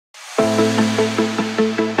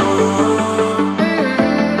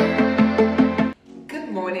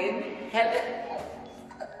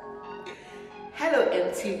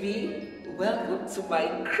to my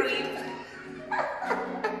crib.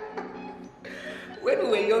 When we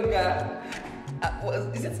were younger,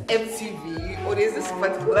 is it MTV or there's this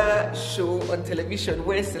particular show on television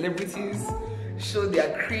where celebrities show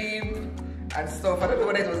their crib and stuff? I don't know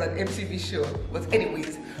whether it was an MTV show, but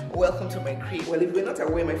anyways, welcome to my crib. Well, if you're not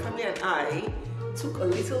aware, my family and I took a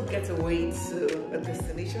little getaway to a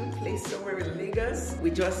destination place somewhere in Lagos.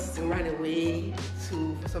 We just ran away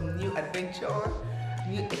for some new adventure,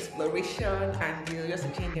 new exploration, and just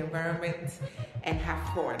to change the environment and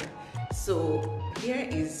have fun. So here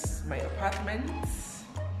is my apartment,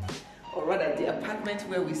 or rather the apartment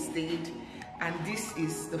where we stayed, and this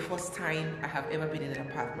is the first time I have ever been in an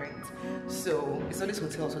apartment. So it's always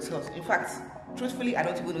hotels. In fact, truthfully, I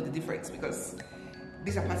don't even know the difference, because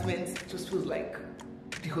this apartment just feels like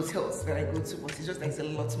the hotels that I go to, but it's just that it's a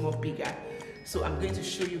lot more bigger. So I'm going to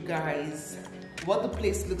show you guys what the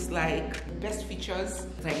place looks like, the best features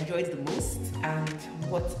that I enjoyed the most, and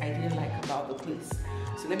what I didn't like about the place.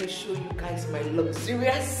 So let me show you guys my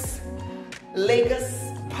luxurious Lagos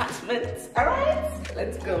apartment. All right,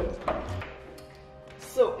 let's go.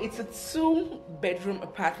 So it's a 2-bedroom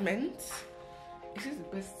apartment. This is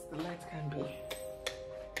the best the light can be.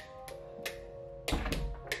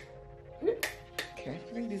 Okay,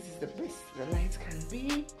 I think this is the best the light can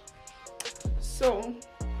be. So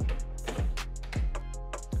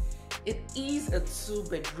it is a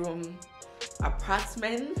 2-bedroom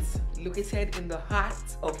apartment located in the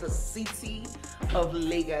heart of the city of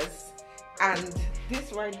Lagos, and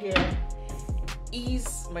this right here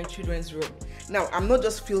is my children's room. Now, I'm not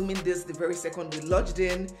just filming this the very second we lodged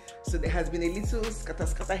in, so there has been a little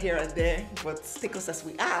scatter here and there, but take us as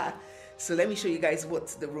we are. So let me show you guys what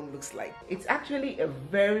the room looks like. It's actually a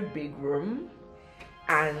very big room,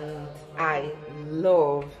 and I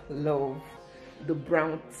love the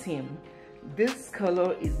brown theme. This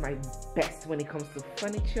color is my best when it comes to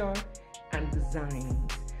furniture and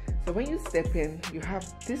designs. So when you step in, you have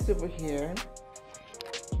this over here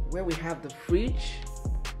where we have the fridge.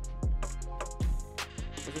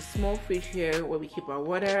 There's a small fridge here where we keep our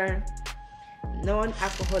water,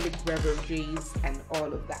 non-alcoholic beverages, and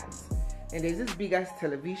all of that. And there's this big ass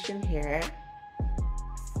television here,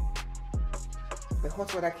 the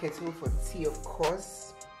hot water kettle for tea, of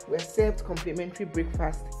course. We're served complimentary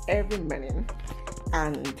breakfast every morning,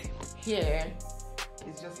 and here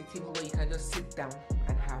is just a table where you can just sit down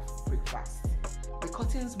and have breakfast. The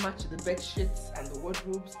curtains match the bed sheets and the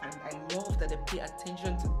wardrobes, and I love that they pay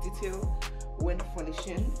attention to detail when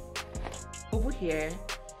furnishing. Over here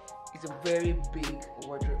is a very big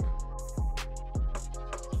wardrobe.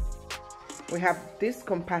 We have this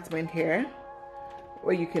compartment here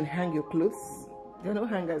where you can hang your clothes. There are no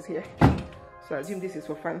hangers here, so I assume this is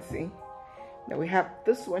for fancy. Now we have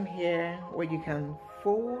this one here where you can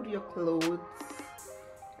fold your clothes,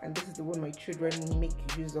 and this is the one my children make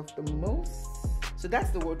use of the most. So that's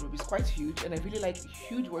the wardrobe. It's quite huge, and I really like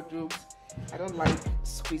huge wardrobes. I don't like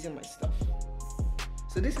squeezing my stuff.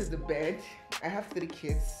 So this is the bed. I have 3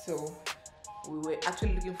 kids, so we were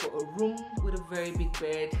actually looking for a room with a very big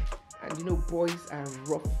bed, and you know, boys are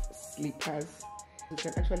rough sleepers. You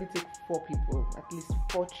can actually take 4 people, at least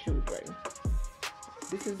 4 children.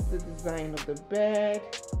 This is the design of the bed,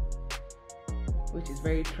 which is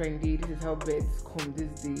very trendy. This is how beds come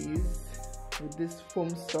these days, with this foam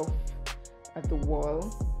stuff at the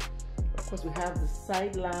wall. Of course, we have the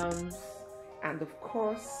side lamps, and of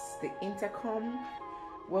course the intercom,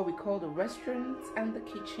 what we call the restaurant and the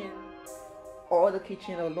kitchen, or the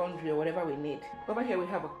kitchen or laundry or whatever we need. Over here we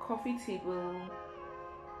have a coffee table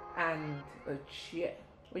and a chair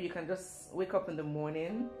where you can just wake up in the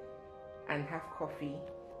morning and have coffee.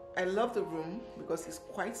 I love the room because it's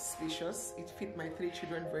quite spacious. It fit my 3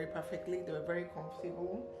 children very perfectly. They were very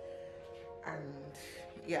comfortable, and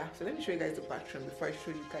yeah, so let me show you guys the bathroom before I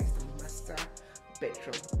show you guys the master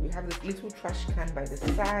bedroom. We have this little trash can by the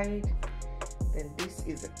side. Then this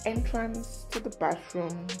is the entrance to the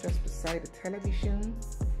bathroom, just beside the television.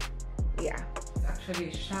 Yeah, actually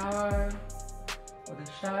a shower with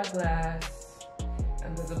a shower glass,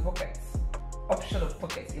 and there's a bucket, option of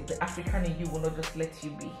buckets if the African in you will not just let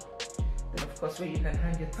you be. Then of course where you can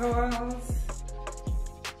hang your towels,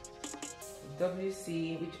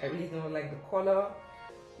 WC, which I really don't like the color,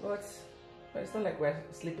 but it's not like we're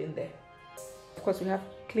sleeping there. Of course we have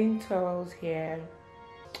clean towels here,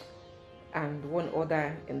 and one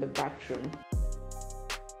other in the bathroom.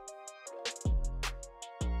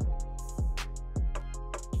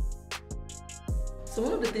 So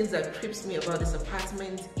one of the things that trips me about this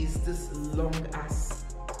apartment is this long ass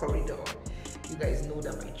corridor. You guys know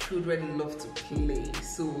that my children love to play,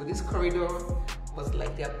 so this corridor was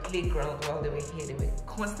like their playground while they were here. They were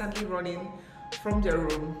constantly running from their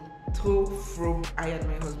room to from I and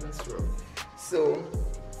my husband's room. So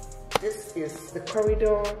this is the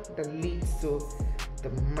corridor that leads to the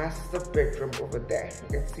master bedroom over there.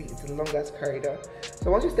 You can see it's the longest corridor. So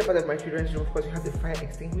once you step out of my children's room, of course you have the fire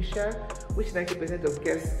extinguisher, which 90% of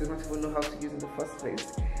guests do not even know how to use in the first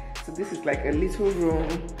place. So this is like a little room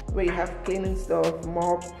where you have cleaning stuff,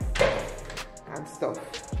 mop and stuff.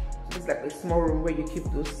 So it's like a small room where you keep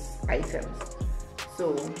those items.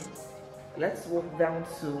 So let's walk down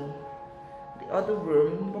to the other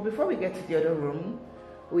room. But before we get to the other room,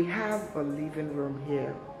 we have a living room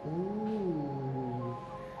here. Ooh,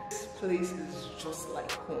 this place is just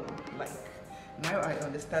like home. Like, now I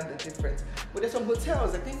understand the difference. But there's some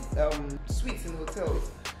hotels, I think suites in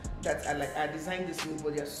hotels that are designed this way,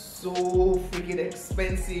 but they're so freaking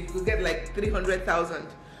expensive. You could get like 300,000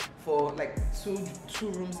 for like two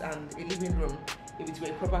rooms and a living room if it were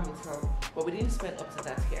a proper hotel. But we didn't spend up to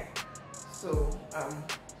that here. So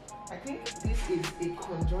I think this is a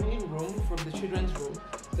conjoining room from the children's room.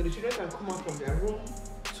 So the children can come out from their room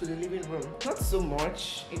to the living room. Not so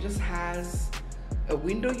much. It just has a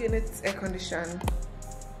window unit, air condition,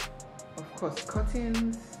 of course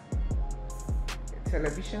curtains, a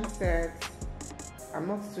television set. I'm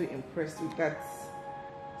not too impressed with that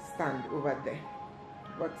stand over there,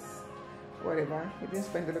 but whatever. We didn't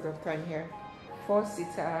spend a lot of time here.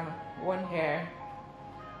 4-seater, one here,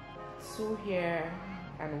 2 here,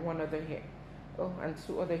 and 1 other here. Oh, and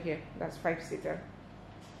 2 other here. That's 5-seater.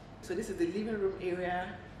 So this is the living room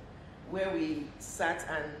area where we sat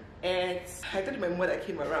and ate. I thought my mother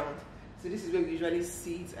came around. So this is where we usually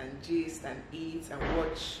sit and gist and eat and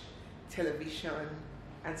watch television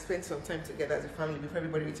and spend some time together as a family before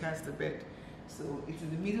everybody retires to bed. So it's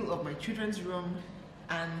in the middle of my children's room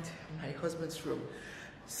and my husband's room.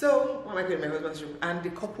 So what am I doing in my husband's room and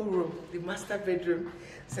the couple room, the master bedroom.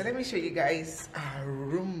 So let me show you guys our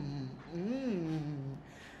room.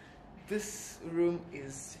 This room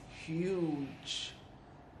is huge,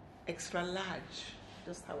 extra large,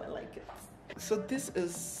 just how I like it. So this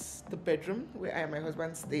is the bedroom where I and my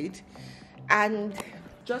husband stayed, and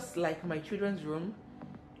just like my children's room,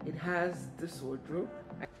 it has this wardrobe.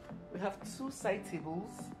 We have 2 side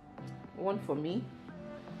tables, one for me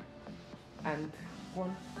and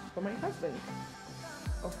one for my husband.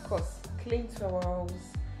 Of course, clean towels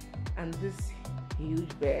and this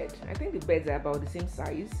huge bed. I think the beds are about the same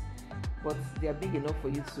size, but they are big enough for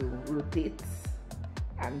you to rotate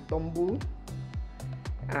and tumble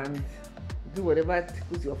and do whatever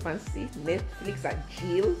tickles your fancy. Netflix and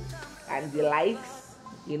chill and the likes,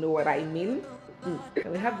 you know what I mean. And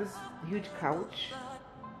we have this huge couch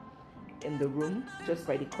in the room just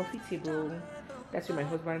by the coffee table. That's where my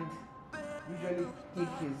husband usually did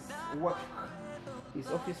his work, his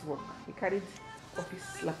office work. He carried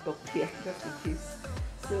office laptop here just in case.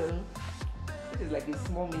 So this is like a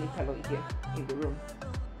small mini parlor here in the room.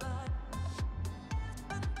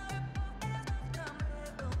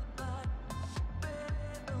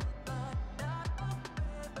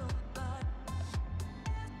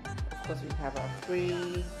 Of course, we have our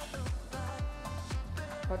fridge,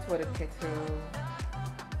 hot water kettle,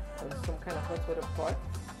 and some kind of hot water pot.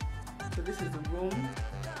 So this is the room.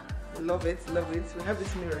 Love it, love it. We have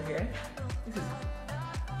this mirror here. This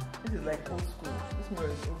is like old school. This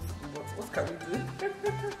mirror is old school, but what can we do?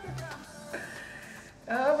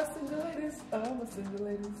 Oh, my single ladies. Oh, my single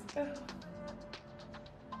ladies. Oh.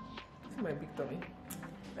 This is my big tummy.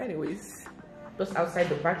 Anyways, just outside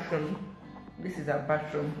the bathroom, this is our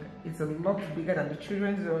bathroom. It's a lot bigger than the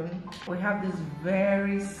children's zone. We have this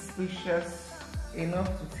very spacious, enough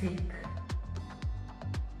to take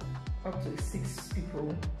up to 6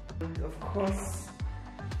 people. And of course,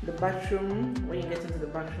 the bathroom, when you get into the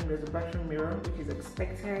bathroom, there's a bathroom mirror, which is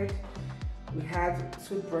expected. We have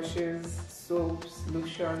toothbrushes, soaps,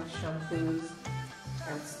 lotion, shampoos,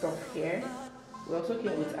 and stuff here. We also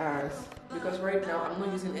came with ours, because right now I'm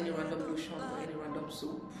not using any random lotion or any random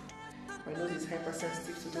soap. My nose is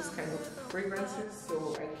hypersensitive to those kind of fragrances,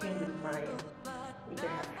 so I came with mine, which I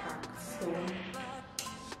have hacked. So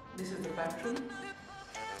this is the bathroom.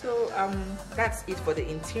 So that's it for the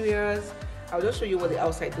interiors. I'll just show you what the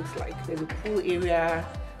outside looks like. There's a pool area.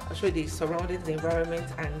 I'll show you the surroundings, the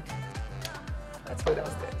environment, and let's go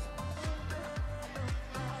downstairs.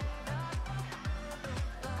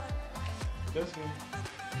 Just me.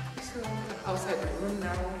 So I'm outside my room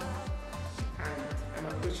now, and I'm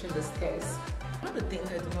approaching the stairs. One of the things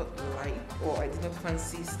I do not like, or I do not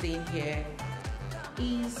fancy staying here,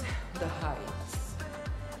 is the height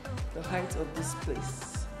of this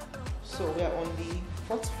place. So we are on the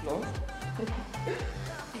 4th floor,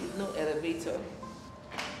 No elevator.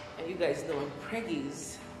 And you guys know I'm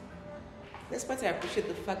preggies. Despite I appreciate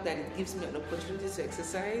the fact that it gives me an opportunity to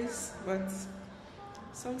exercise, but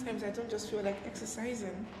sometimes I don't just feel like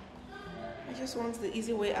exercising. I just want the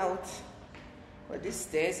easy way out. But these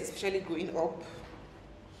stairs, especially going up,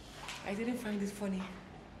 I didn't find it funny.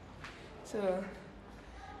 So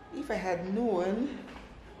if I had known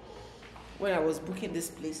when I was booking this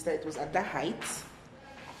place that it was at that height,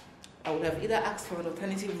 I would have either asked for an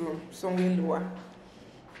alternative room somewhere lower.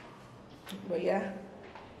 But yeah,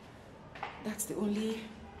 that's the only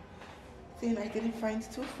thing I didn't find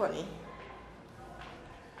too funny.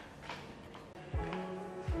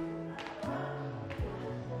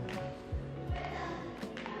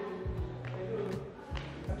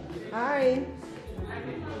 Hi.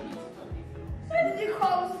 Where did you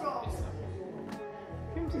come from?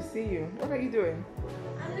 Came to see you. What are you doing?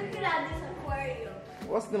 I'm looking at this aquarium.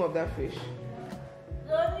 What's the name of that fish?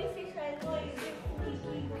 The only fish I know is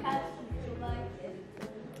PREGGY cat supermarket.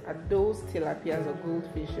 Are those tilapias or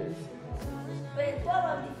goldfishes? But it's one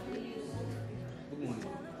of the fish.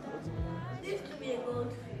 This could be a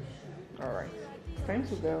goldfish. Alright. It's time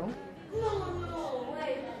to go. No,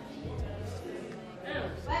 wait.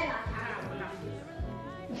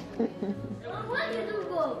 Where did you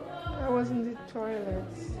go? I was in the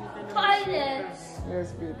toilet. Toilets.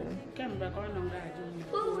 Yes, baby.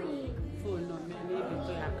 Who we? Mommy,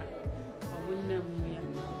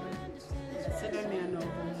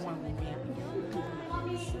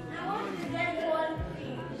 I want to get one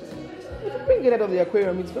fish. If you bring it out of the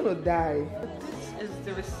aquarium, it's gonna die. This is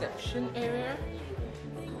the reception area.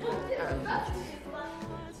 And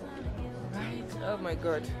right. Oh my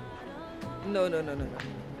god. No.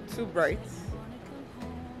 Too bright.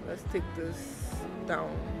 Let's take this down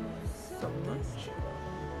so much.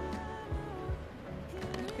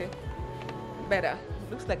 Okay. Better.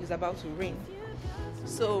 Looks like it's about to rain.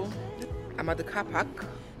 So I'm at the car park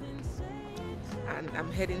and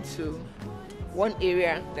I'm heading to one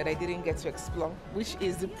area that I didn't get to explore, which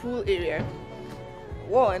is the pool area.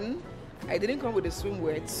 One, I didn't come with a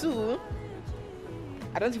swimwear. Two,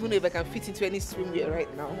 I don't even know if I can fit into any swimwear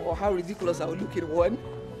right now or how ridiculous I will look in one.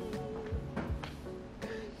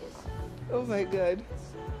 Oh my god.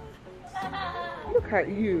 Look at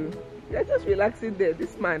you. You're just relaxing there.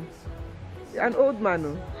 This man. You're an old man.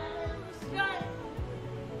 Oh.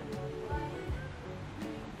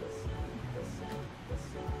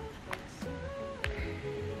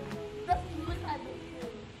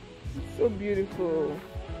 So beautiful.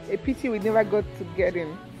 A pity we never got to get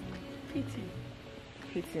in. Pity.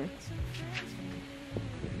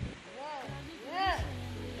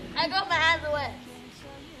 I got my hands wet.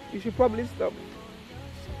 You should probably stop.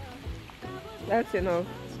 That's enough.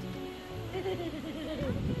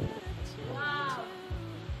 Wow.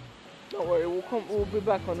 Don't worry, we'll be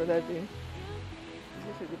back on another day.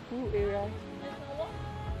 This is the pool area.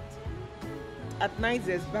 At night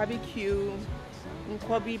there's barbecue,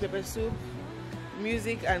 nkwobi, pepper soup,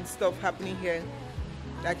 music and stuff happening here.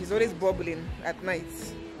 Like it's always bubbling at night.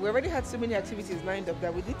 We already had so many activities lined up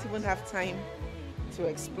that we didn't even have time to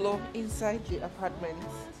explore inside the apartment,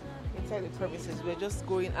 inside the premises. We're just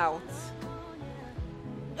going out.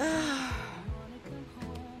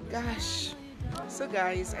 Gosh. So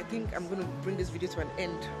guys, I think I'm going to bring this video to an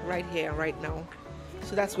end right here, right now.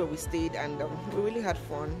 So that's where we stayed, and we really had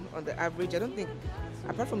fun on the average. I don't think,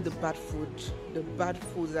 apart from the bad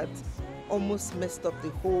food that almost messed up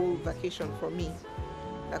the whole vacation for me,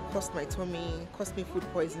 that cost my tummy, cost me food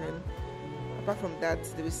poisoning. Apart from that,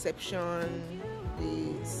 the reception,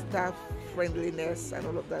 the staff friendliness and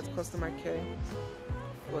all of that, customer care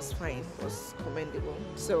was fine, was commendable.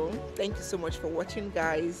 So thank you so much for watching,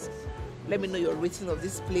 guys. Let me know your rating of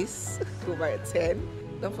this place over a 10.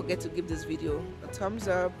 Don't forget to give this video a thumbs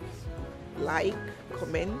up, like,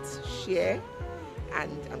 comment, share,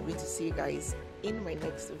 and I'm going to see you guys in my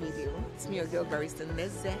next video. It's me, your girl barista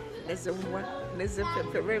Neze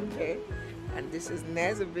Peperempe, and this is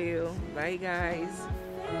Nezeville. Bye guys.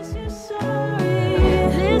 This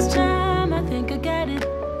time I think I got it.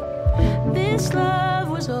 This love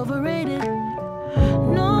was overrated.